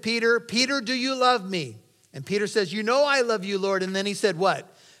Lord said to Peter, Peter, do you love me? And Peter says, you know I love you, Lord. And then he said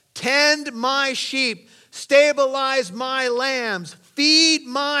what? Tend my sheep, stabilize my lambs, feed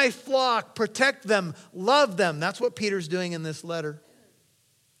my flock, protect them, love them. That's what Peter's doing in this letter.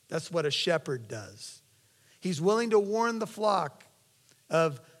 That's what a shepherd does. He's willing to warn the flock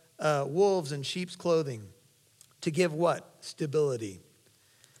of wolves in sheep's clothing to give what? Stability.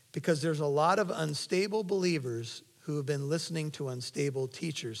 Because there's a lot of unstable believers who have been listening to unstable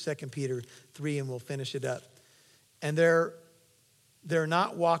teachers. 2 Peter 3, and we'll finish it up. And they're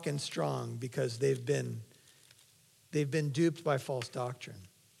not walking strong because they've been duped by false doctrine.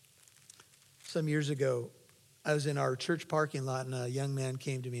 Some years ago, I was in our church parking lot, and a young man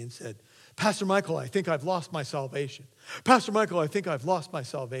came to me and said, Pastor Michael, I think I've lost my salvation. Pastor Michael, I think I've lost my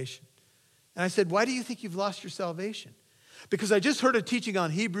salvation. And I said, why do you think you've lost your salvation? Because I just heard a teaching on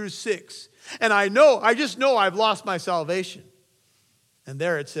Hebrews 6, and I just know I've lost my salvation. And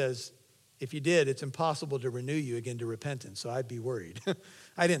there it says, if you did, it's impossible to renew you again to repentance, so I'd be worried.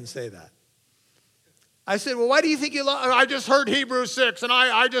 I didn't say that. I said, well, why do you think you lost? I just heard Hebrews 6, and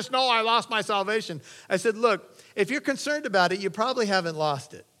I just know I lost my salvation. I said, look, if you're concerned about it, you probably haven't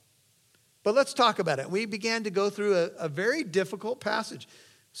lost it. But let's talk about it. We began to go through a very difficult passage.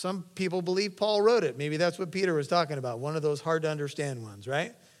 Some people believe Paul wrote it. Maybe that's what Peter was talking about, one of those hard to understand ones,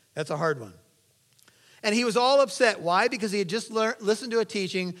 right? That's a hard one. And he was all upset. Why? Because he had just listened to a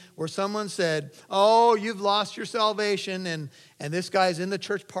teaching where someone said, oh, you've lost your salvation, and this guy's in the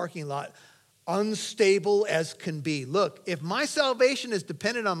church parking lot, unstable as can be. Look, if my salvation is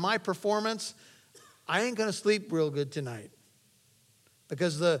dependent on my performance, I ain't going to sleep real good tonight.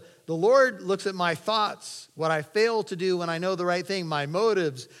 Because the Lord looks at my thoughts, what I fail to do when I know the right thing, my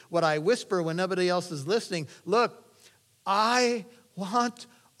motives, what I whisper when nobody else is listening. Look, I want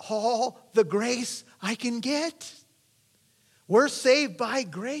all the grace I can get. We're saved by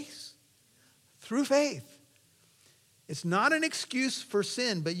grace through faith. It's not an excuse for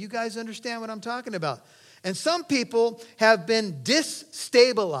sin, but you guys understand what I'm talking about. And some people have been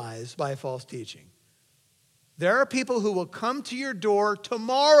destabilized by false teaching. There are people who will come to your door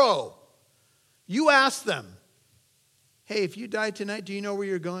tomorrow. You ask them, hey, if you died tonight, do you know where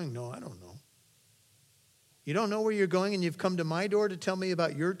you're going? No, I don't know. You don't know where you're going, and you've come to my door to tell me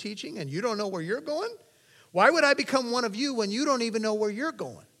about your teaching, and you don't know where you're going? Why would I become one of you when you don't even know where you're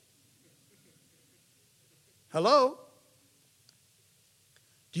going? Hello?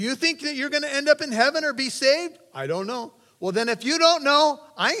 Do you think that you're going to end up in heaven or be saved? I don't know. Well, then if you don't know,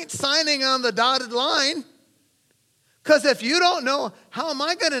 I ain't signing on the dotted line. Because if you don't know, how am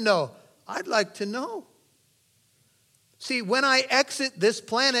I going to know? I'd like to know. See, when I exit this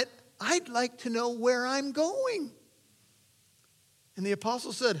planet, I'd like to know where I'm going. And the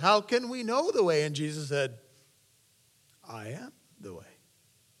apostle said, how can we know the way? And Jesus said, I am the way,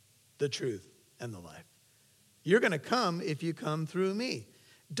 the truth, and the life. You're going to come if you come through me.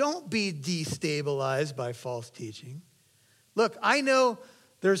 Don't be destabilized by false teaching. Look, I know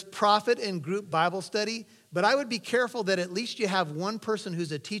there's profit in group Bible study, but I would be careful that at least you have one person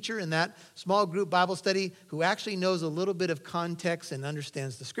who's a teacher in that small group Bible study who actually knows a little bit of context and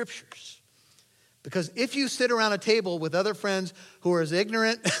understands the scriptures. Because if you sit around a table with other friends who are as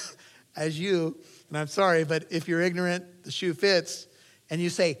ignorant as you, and I'm sorry, but if you're ignorant, the shoe fits, and you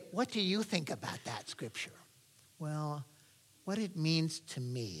say, what do you think about that scripture? Well, what it means to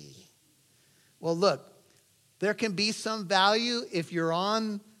me. Well, look, there can be some value if you're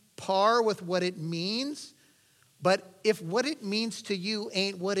on par with what it means, but if what it means to you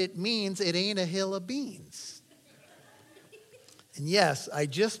ain't what it means, it ain't a hill of beans. And yes, I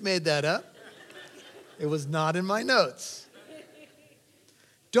just made that up. It was not in my notes.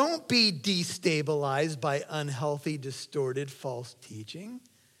 Don't be destabilized by unhealthy, distorted, false teaching.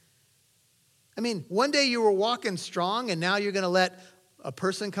 I mean, one day you were walking strong, and now you're going to let a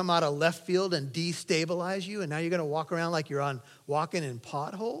person come out of left field and destabilize you, and now you're going to walk around like you're walking in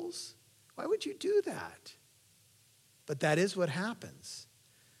potholes? Why would you do that? But that is what happens.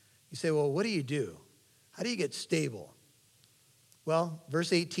 You say, well, what do you do? How do you get stable? Well,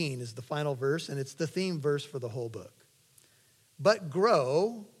 verse 18 is the final verse, and it's the theme verse for the whole book. But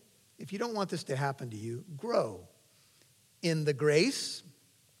grow, if you don't want this to happen to you, grow in the grace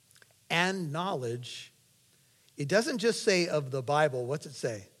and knowledge. It doesn't just say of the Bible. What's it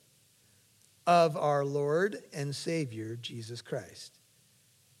say? Of our Lord and Savior, Jesus Christ.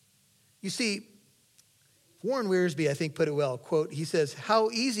 You see, Warren Wiersbe, I think, put it well. Quote, he says, "How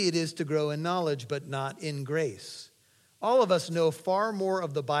easy it is to grow in knowledge, but not in grace. All of us know far more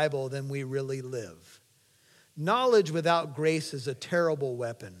of the Bible than we really live. Knowledge without grace is a terrible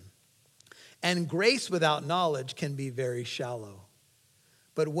weapon, and grace without knowledge can be very shallow.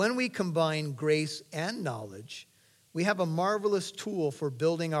 But when we combine grace and knowledge, we have a marvelous tool for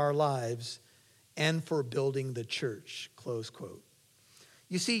building our lives and for building the church," close quote.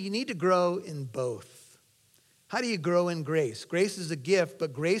 You see, you need to grow in both. How do you grow in grace? Grace is a gift,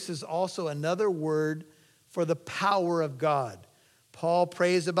 but grace is also another word for the power of God. Paul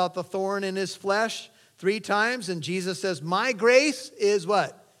prays about the thorn in his flesh 3 times, and Jesus says, "My grace is"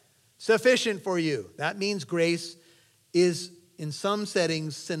 what? "Sufficient for you." That means grace is, in some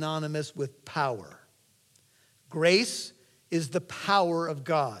settings, synonymous with power. Grace is the power of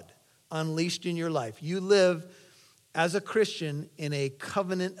God unleashed in your life. You live as a Christian in a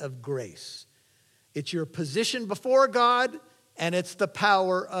covenant of grace. It's your position before God, and it's the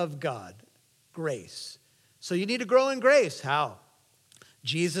power of God, grace. So you need to grow in grace. How?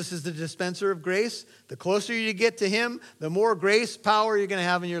 Jesus is the dispenser of grace. The closer you get to him, the more grace, power you're going to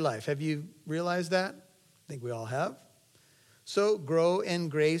have in your life. Have you realized that? I think we all have. So grow in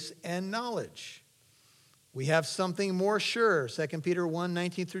grace and knowledge. We have something more sure. 2 Peter 1,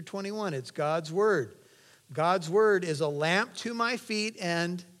 19 through 21. It's God's word. God's word is a lamp to my feet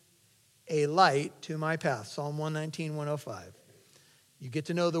and a light to my path. Psalm 119, 105. You get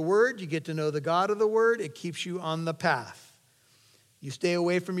to know the word. You get to know the God of the word. It keeps you on the path. You stay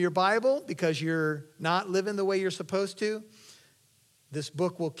away from your Bible because you're not living the way you're supposed to. This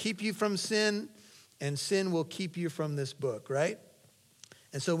book will keep you from sin, and sin will keep you from this book, right?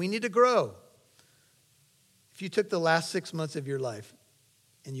 And so we need to grow. If you took the last 6 months of your life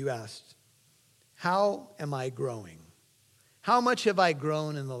and you asked, how am I growing? How much have I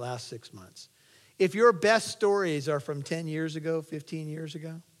grown in the last 6 months? If your best stories are from 10 years ago, 15 years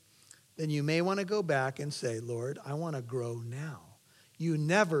ago, then you may want to go back and say, "Lord, I want to grow now." You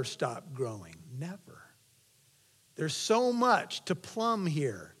never stop growing, never. There's so much to plumb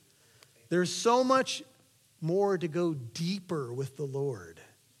here. There's so much more to go deeper with the Lord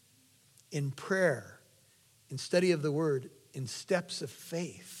in prayer, in study of the word, in steps of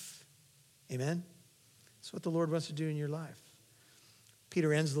faith. Amen? That's what the Lord wants to do in your life.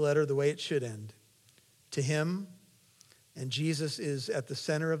 Peter ends the letter the way it should end. To him, and Jesus is at the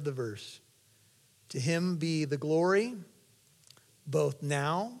center of the verse, to him be the glory both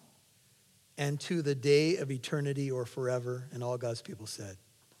now and to the day of eternity or forever. And all God's people said,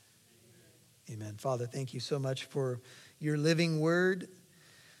 amen. Father, thank you so much for your living word.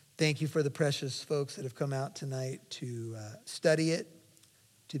 Thank you for the precious folks that have come out tonight to study it,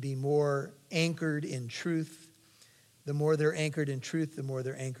 to be more anchored in truth. The more they're anchored in truth, the more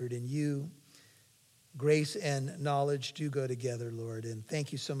they're anchored in you. Grace and knowledge do go together, Lord. And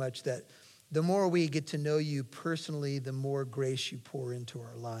thank you so much that the more we get to know you personally, the more grace you pour into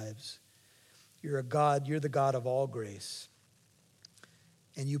our lives. You're a God, you're the God of all grace.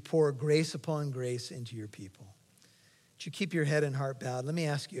 And you pour grace upon grace into your people. Would you keep your head and heart bowed? Let me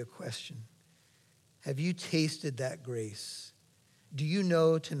ask you a question. Have you tasted that grace? Do you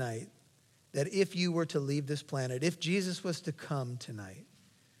know tonight that if you were to leave this planet, if Jesus was to come tonight,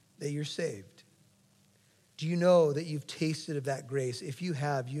 that you're saved? Do you know that you've tasted of that grace? If you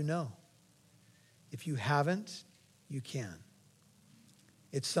have, you know. If you haven't, you can.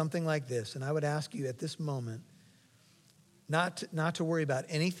 It's something like this, and I would ask you at this moment not to worry about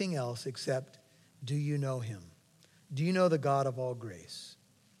anything else except, do you know him? Do you know the God of all grace?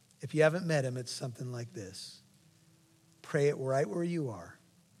 If you haven't met him, it's something like this. Pray it right where you are.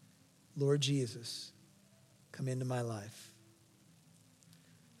 Lord Jesus, come into my life.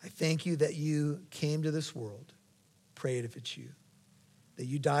 I thank you that you came to this world. Pray it if it's you. That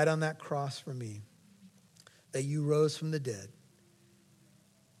you died on that cross for me. That you rose from the dead.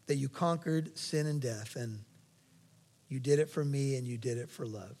 That you conquered sin and death, and you did it for me and you did it for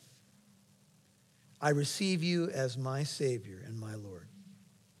love. I receive you as my Savior and my Lord.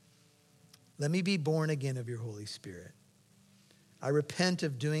 Let me be born again of your Holy Spirit. I repent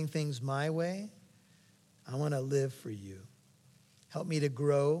of doing things my way. I want to live for you. Help me to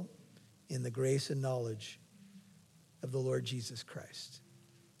grow in the grace and knowledge of the Lord Jesus Christ.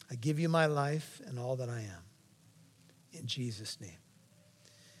 I give you my life and all that I am. In Jesus' name.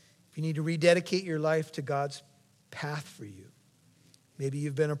 If you need to rededicate your life to God's path for you, maybe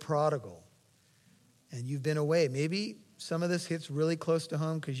you've been a prodigal and you've been away. Maybe some of this hits really close to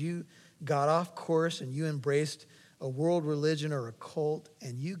home because you got off course and you embraced a world religion or a cult,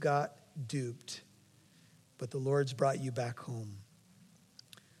 and you got duped. But the Lord's brought you back home.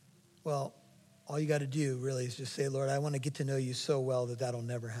 Well, all you got to do really is just say, Lord, I want to get to know you so well that that'll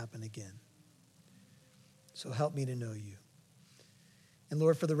never happen again. So help me to know you. And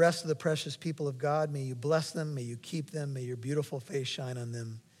Lord, for the rest of the precious people of God, may you bless them, may you keep them, may your beautiful face shine on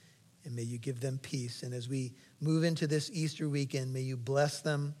them, and may you give them peace. And as we move into this Easter weekend, may you bless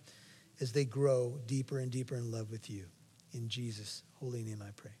them as they grow deeper and deeper in love with you. In Jesus' holy name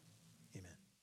I pray.